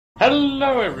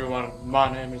Hello everyone,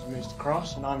 my name is Mr.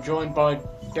 Cross and I'm joined by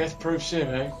Deathproof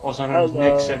Civi, also known as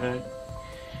Nick Civi.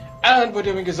 And we're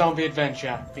doing a zombie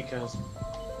adventure because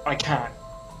I can.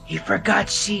 You forgot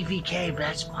CVK, but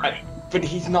that's fine. But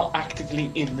he's not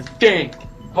actively in the thing.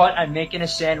 But I'm making a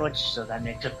sandwich, so that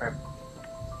makes it perfect.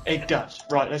 It does.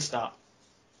 Right, let's start.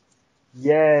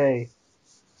 Yay.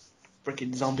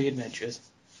 Frickin' zombie adventures.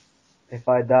 If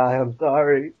I die, I'm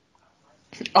sorry.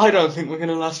 I don't think we're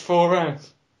gonna last 4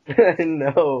 rounds.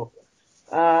 No.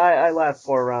 I last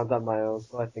 4 rounds on my own,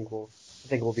 so I think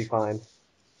we'll be fine.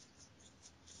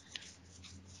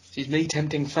 This is me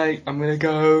tempting fate. I'm gonna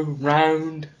go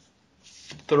round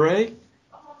 3.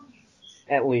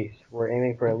 At least. We're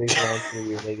aiming for at least round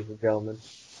 3, ladies and gentlemen.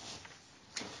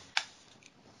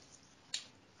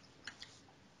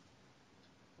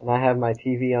 And I have my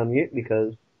TV on mute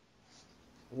because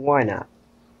why not?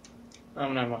 I'm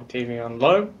gonna have my TV on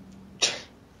low.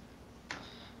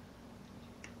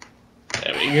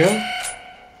 There we go.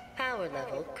 Power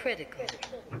level critical.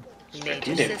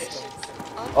 Major systems.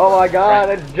 Oh my god,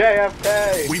 it's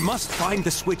JFK! We must find the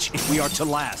switch if we are to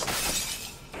last.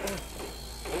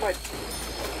 Oh my...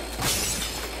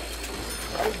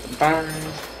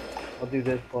 Bang. I'll do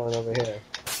this one over here.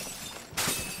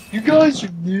 You guys are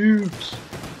noobs.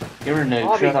 You're a noob.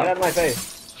 Bobby, Shut get out up. of my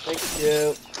face. Thank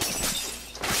you.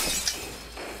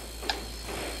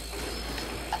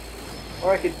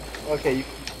 Or I could... Okay,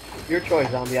 your choice,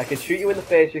 zombie. I could shoot you in the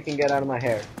face, you can get out of my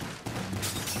hair.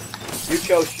 You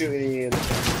chose shooting me in the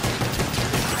face.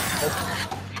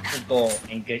 The goal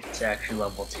and get to actually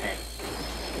level 10.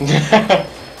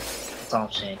 That's all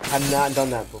I'm saying. I've not done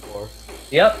that before.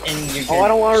 Yep, and you're good. Oh, I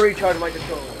don't want to recharge my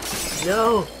controller.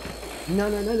 No! No.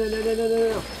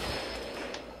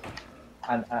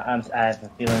 I have a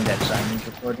feeling that Simon's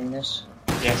recording this.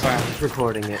 Yes, I am. He's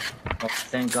recording it. Oh,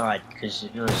 thank God, because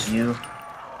if it was you,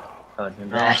 I would have been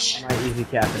bad. My easy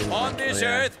capping. On this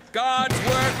earth, God's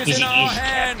work is Easy, in our easy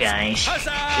cap, hands. guys.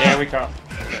 Huzzah! Yeah, we got.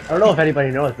 I don't know if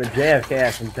anybody knows, but JFK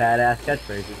has some badass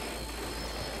catchphrases.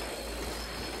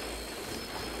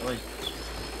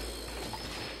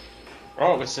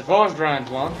 Oh, we survived round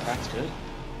 1. That's good.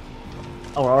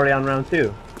 Oh, we're already on round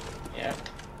 2. Yeah.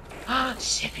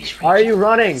 Civi's Why are you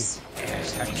running?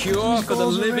 A cure for the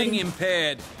living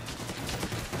impaired.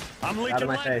 I'm leaking Out of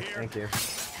my light face, here. thank you.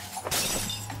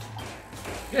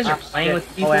 You guys are playing shit.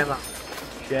 with people? Oh, Emma.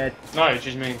 Shit. No, it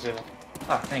just means that.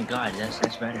 Oh, thank God,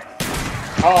 that's better.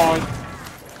 Oh,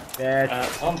 Shit.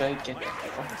 zombie, get the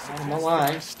fuck out of my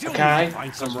way. Okay.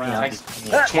 Find some It rounds.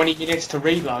 takes 20 minutes to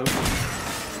reload.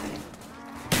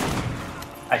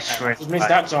 I swear We've missed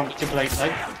that zombie completely.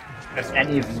 if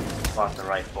any of you bought the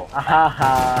rifle, Ha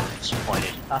ha I'm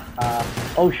disappointed.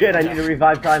 ha. Oh shit, I need to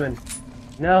revive Simon.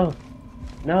 No.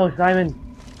 No, Simon.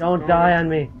 Don't die on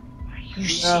me. Are you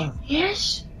No.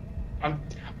 serious?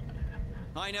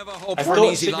 I never hoped I for an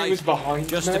thought easy Civi was life. behind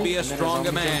Just me, to be a and then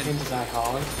stronger zombie man. jumped into that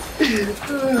hole.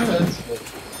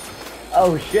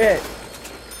 Oh shit.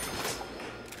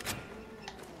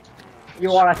 You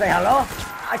wanna say hello?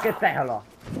 I can say hello.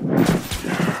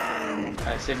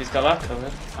 Let's see if he's got that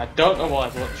covered. I don't know why I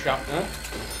bought the shotgun.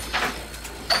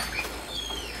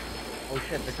 Oh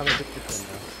shit, they're coming to this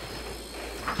window.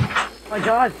 Oh my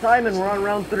god, Simon, we're on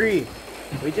round 3.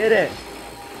 We did it.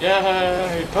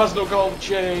 Yay! Puzzle goal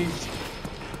achieved!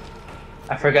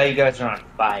 I forgot you guys are on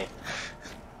 5.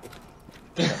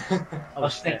 Oh, I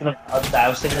was thinking of that. I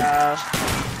was thinking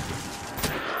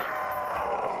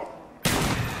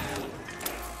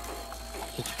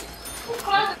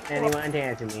Anyone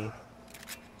dance to me?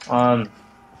 um,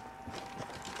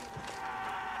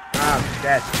 Oh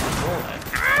shit.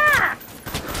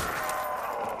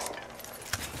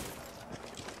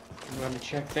 You want to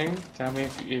check thing? Tell me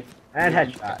if And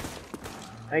headshot.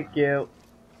 Thank you.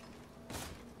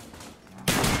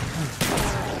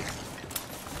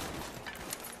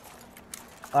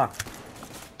 Oh.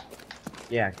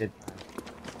 Yeah, good time.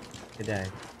 Good day.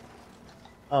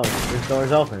 Oh, this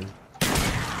door's open.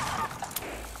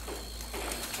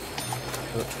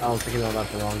 I was thinking about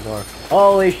the wrong door.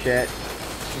 Holy shit.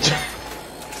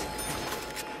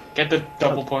 Get the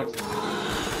double point.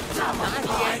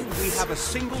 We have a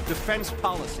single defense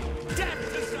policy.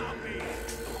 Death to zombies!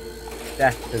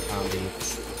 Death to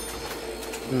zombies.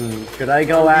 Should I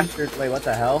go after... Wait, what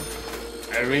the hell?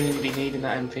 I really be needing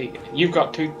that MP. You've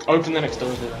got to open the next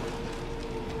door to that.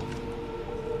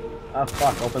 Oh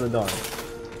fuck, open the door.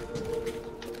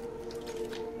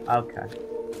 Okay.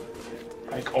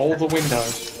 Like all the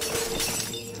windows.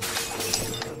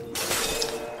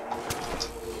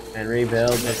 And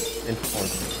rebuild it into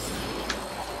Hordes.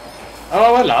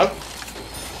 Oh, hello.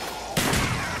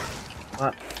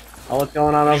 What? Oh, what's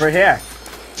going on over here?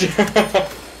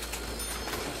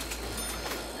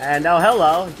 And oh,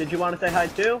 hello. Did you want to say hi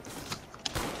too?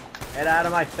 Get out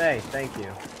of my face. Thank you.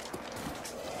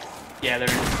 Yeah, there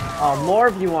is. Oh, more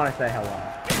of you want to say hello.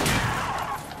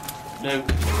 No.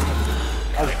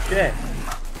 Oh shit.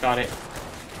 Got it.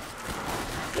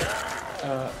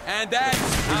 And that's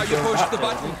how you push the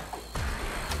button.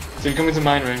 So you come into the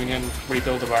main room and you can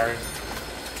rebuild the barrier.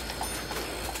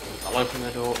 I'll open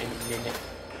the door in a minute.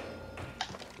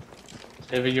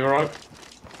 Civi, you alright?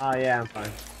 Oh yeah, I'm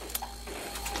fine.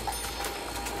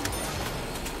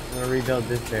 I'm gonna rebuild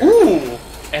this barrier. Ooh!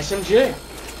 SMG!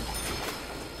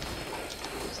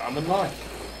 Simon Light.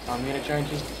 I'm gonna change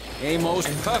his... A most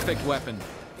perfect weapon.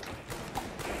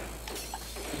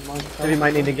 We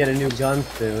might need to get a new gun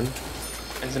soon.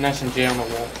 There's an SMG on the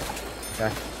wall.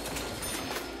 Okay.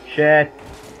 Shit.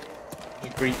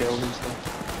 Like rebuilding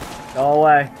stuff. Go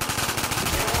away.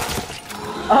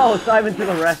 Oh, Simon to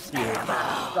the rescue.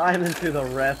 Simon to the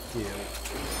rescue.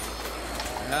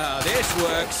 Ah, this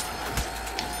works.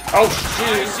 Oh I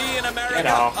shit! see an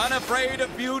America unafraid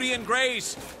of beauty and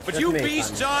grace, but Just you me,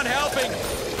 beasts Simon. aren't helping.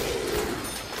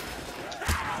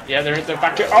 Yeah, they're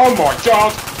back here. Oh my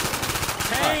god!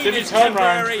 Pain Did he is turn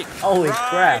round? temporary. Holy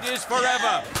Pride crap. is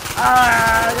forever.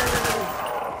 Ah!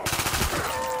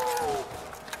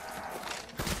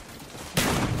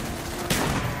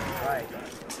 Right.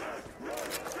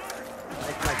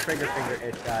 Makes my trigger finger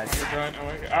itch, guys. Right, oh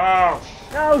my god. Oh!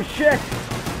 No shit!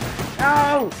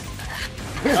 No!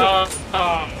 We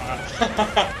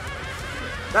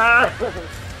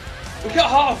got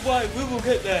halfway. We will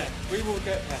get there. We will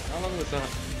get there. How long was that?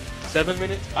 7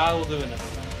 minutes? I will do another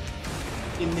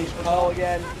one. In this Oh,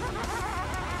 again.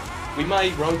 we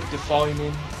may rope define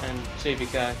him and see if we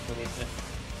can put it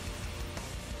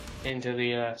into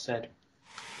the said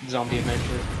zombie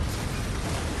adventure.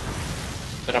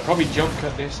 But I'll probably jump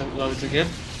cut this and loads again.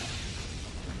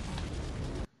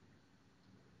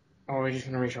 Or are we just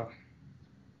gonna retry?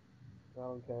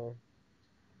 Okay.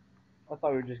 I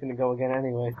thought we were just gonna go again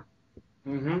anyway.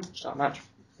 Start match.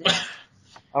 I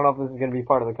don't know if this is gonna be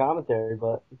part of the commentary,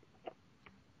 but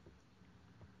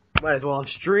might as well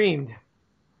have streamed.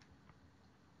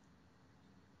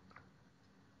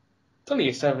 It's only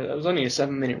it was only a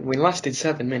 7 minute. We lasted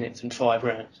 7 minutes and 5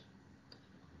 rounds.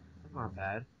 That's not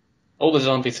bad. All the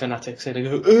zombie fanatics say they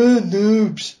go,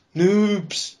 noobs,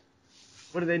 noobs.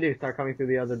 What did they do? Start coming through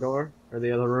the other door or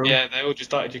the other room? Yeah, they all just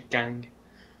started to gang.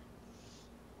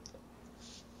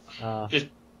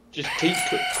 Just keep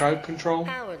crowd control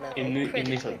Power level in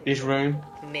critical. this room.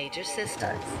 Major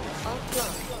systems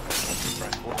offline.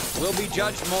 We'll be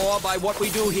judged more by what we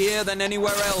do here than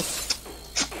anywhere else.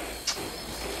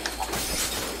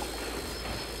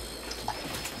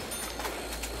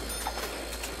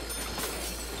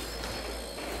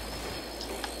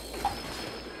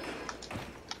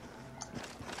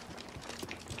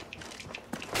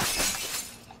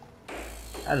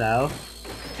 Hello.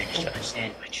 Extra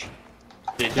sandwich.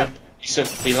 He said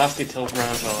we lasted till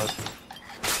round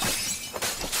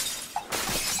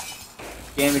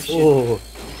 5. Damage. Ooh.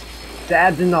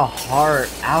 Stabbed in the heart.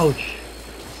 Ouch.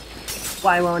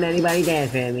 Why won't anybody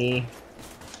dance with me?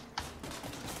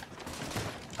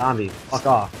 Zombie, fuck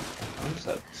off. What's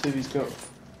that? Civi's got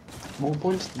more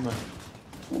points than me.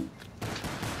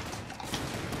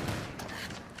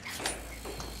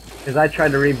 Because I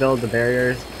tried to rebuild the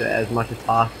barriers as much as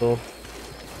possible.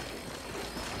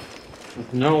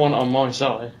 With no one on my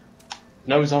side.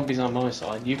 No zombies on my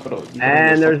side. You could have.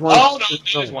 And there's one. Oh no,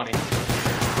 there's one in. I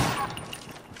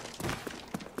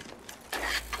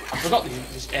forgot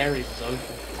this area was open.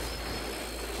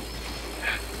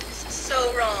 This is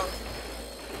so wrong.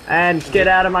 And get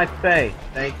out of my face.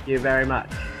 Thank you very much.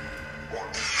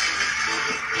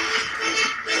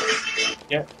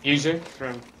 Yeah, user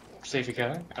from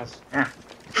CVK. Where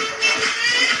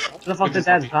the fuck did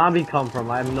that zombie come from?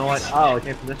 I have no idea. Oh, it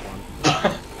came from this one.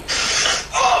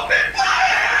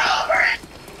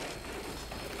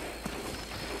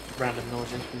 Random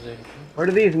noises from CVK. Where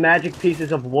do these magic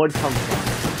pieces of wood come from?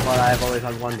 That's what I've always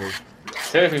had wondered.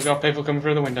 See if we've got people coming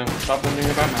through the window. Stop wondering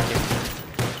about magic.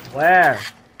 Where?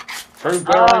 Through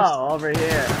doors. Oh, over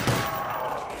here.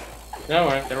 No,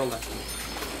 they're all there.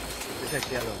 Let me check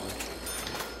the other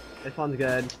one. This one's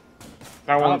good.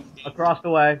 That one. Across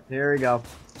the way. Here we go.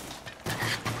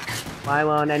 Why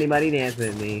won't anybody dance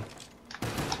with me?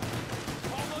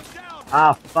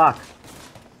 Ah, fuck.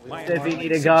 If you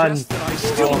need a gun. I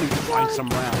still need to find some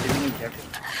rounds.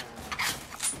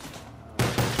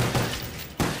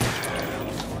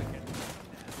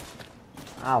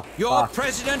 Oh, Your fuck.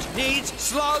 president needs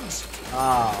slugs.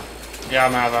 Oh. Yeah,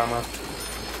 I'm out of ammo.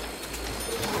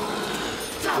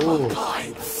 Ooh.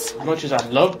 As much as I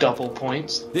love double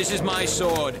points. This is my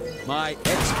sword, my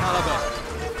Excalibur.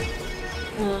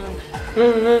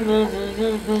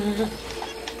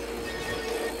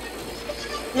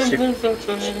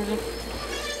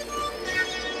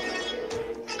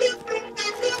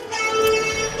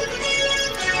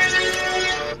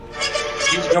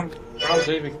 You jump around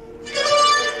saving.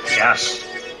 Yes.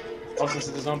 Welcome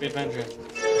to the zombie adventure.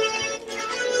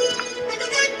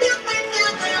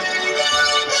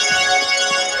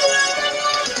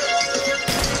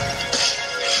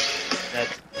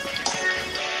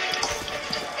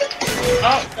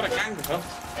 Oh, got a gang with her.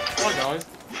 Hi guys.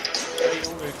 How you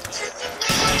all doing?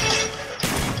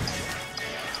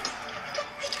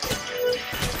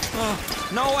 Oh,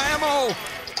 no ammo!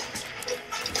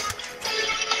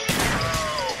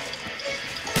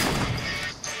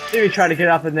 Civi tried to get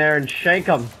up in there and shank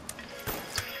him.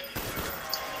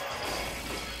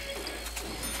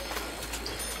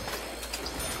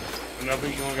 Remember,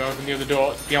 you want to go open the other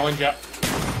door behind you.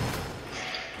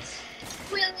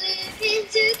 We're living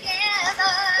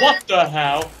together. What the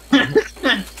hell?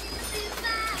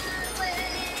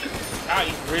 That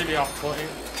is really off-putting.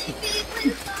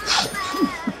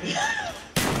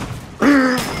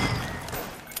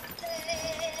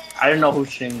 I don't know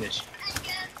who's singing this.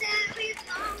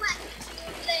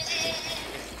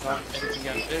 Anything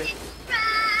else there?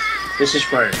 This is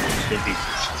for Civi.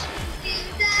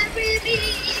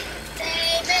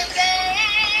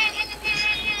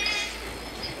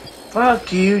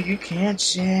 Fuck you, you can't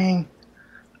sing.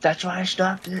 That's why I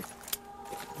stopped it.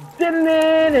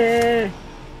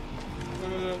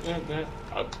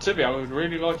 Civi, I would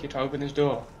really like you to open this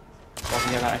door so I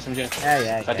can get that SMG.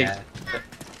 Yeah.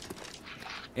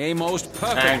 A most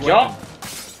perfect And weapon.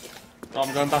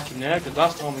 I'm going back in there because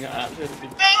last time we got absolutely.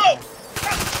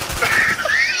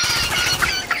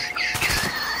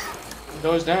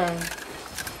 Goes down.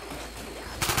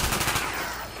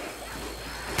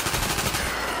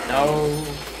 No.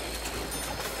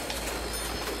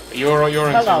 You're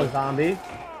in. Hello, zombie.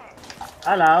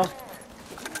 Hello.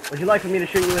 Would you like for me to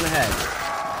shoot you in the head?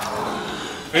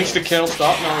 Insta kill,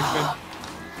 stop now.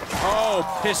 Oh,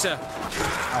 pisser.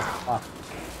 Oh, fuck.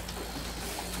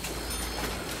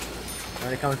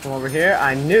 Somebody coming from over here?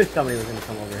 I knew somebody was gonna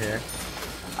come over here.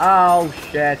 Oh,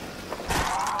 shit.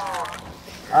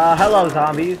 Hello,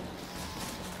 zombies.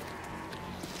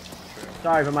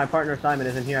 Sorry, but my partner Simon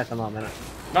isn't here at the moment.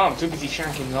 No, I'm too busy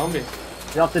shanking zombies.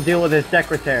 You'll have to deal with his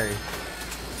secretary.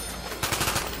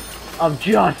 Of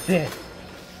justice.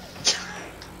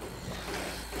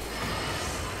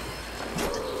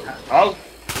 Oh.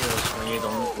 Feels when you're the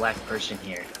only black person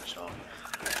here, so.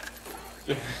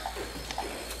 Okay.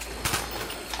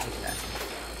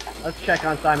 Let's check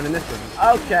on Simon in this room.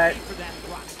 Okay.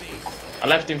 I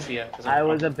left him for you. I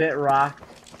was a bit rocked.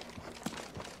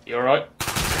 You alright?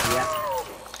 Yep.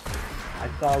 I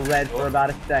saw red for about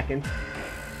a second.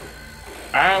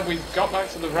 And we got back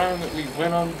to the round that we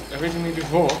went on originally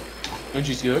before, which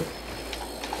is good.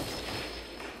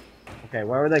 Okay,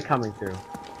 where were they coming through?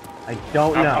 I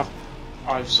don't know.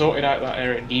 I've sorted out that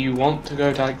area. Do you want to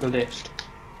go take the lift?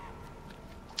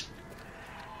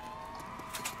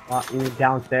 You mean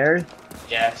downstairs?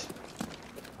 Yes.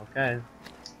 Okay.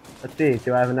 Let's see,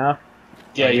 do I have enough?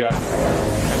 Yeah, you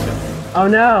have. Oh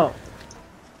no!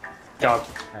 Dog.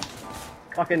 Okay.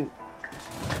 Fucking...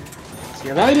 See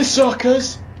you later,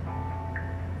 suckers!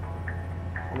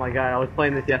 Oh my god, I was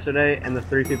playing this yesterday, and the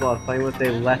 3 people I was playing with, they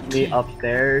left me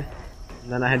upstairs,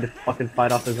 and then I had to fucking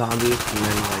fight off the zombies, and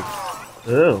then like...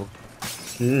 Ooh.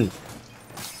 Hmm.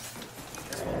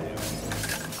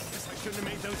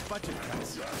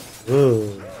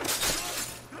 Ooh.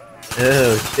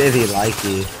 Ooh, Civi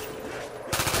likey.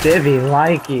 Civi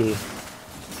likey.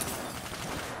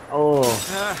 Oh.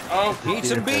 Oh, Eat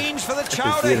some beautiful. beans for the This is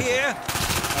chowder beautiful. here.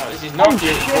 no, this is not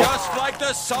beautiful. Just like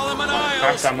the Solomon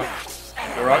Thanks, Isles. Emma.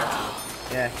 You alright?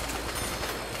 Yeah.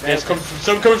 Yes,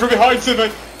 some coming from behind,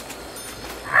 Civi!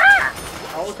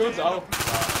 Oh, good, oh.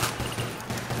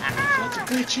 Lots of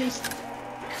bitches.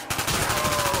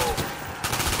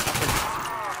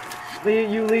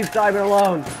 You leave Simon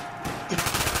alone.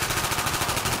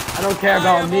 I don't care I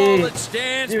about am me. all that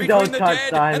stands You between don't the touch dead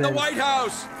Simon. and the White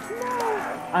House.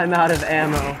 I'm out of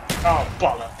ammo. Oh,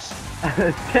 bollocks.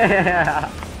 Yeah.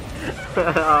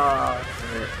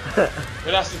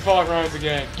 It lasted 5 rounds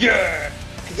again. Yeah!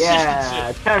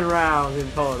 Yeah, 10 rounds in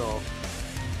total.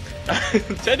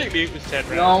 Technically it was 10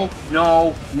 rounds.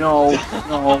 No.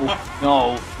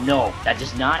 That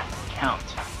does not count.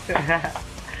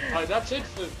 Alright, that's it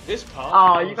for this part.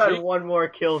 Oh, you got 1 more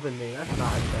kill than me. That's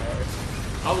not fair.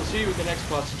 I will see you in the next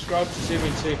part. Subscribe to Civi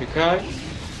and Civi, okay?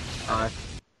 Alright.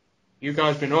 You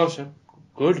guys been awesome.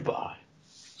 Goodbye.